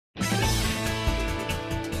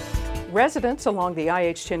Residents along the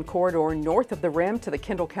IH-10 corridor north of the Rim to the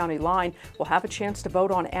Kendall County line will have a chance to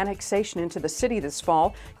vote on annexation into the city this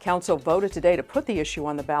fall. Council voted today to put the issue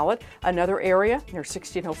on the ballot. Another area near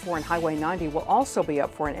 1604 and Highway 90 will also be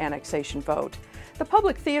up for an annexation vote. The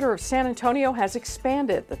Public Theater of San Antonio has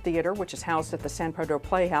expanded. The theater, which is housed at the San Pedro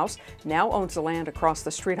Playhouse, now owns the land across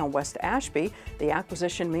the street on West Ashby. The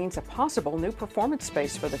acquisition means a possible new performance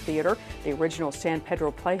space for the theater. The original San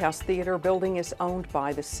Pedro Playhouse Theater building is owned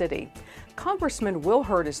by the city. Congressman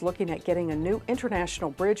Hurd is looking at getting a new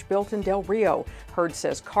international bridge built in Del Rio. Hurd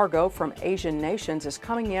says cargo from Asian nations is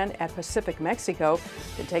coming in at Pacific Mexico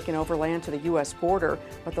and taking overland to the U.S. border.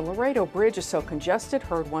 But the Laredo Bridge is so congested,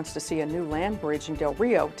 Hurd wants to see a new land bridge in Del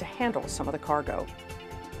Rio to handle some of the cargo.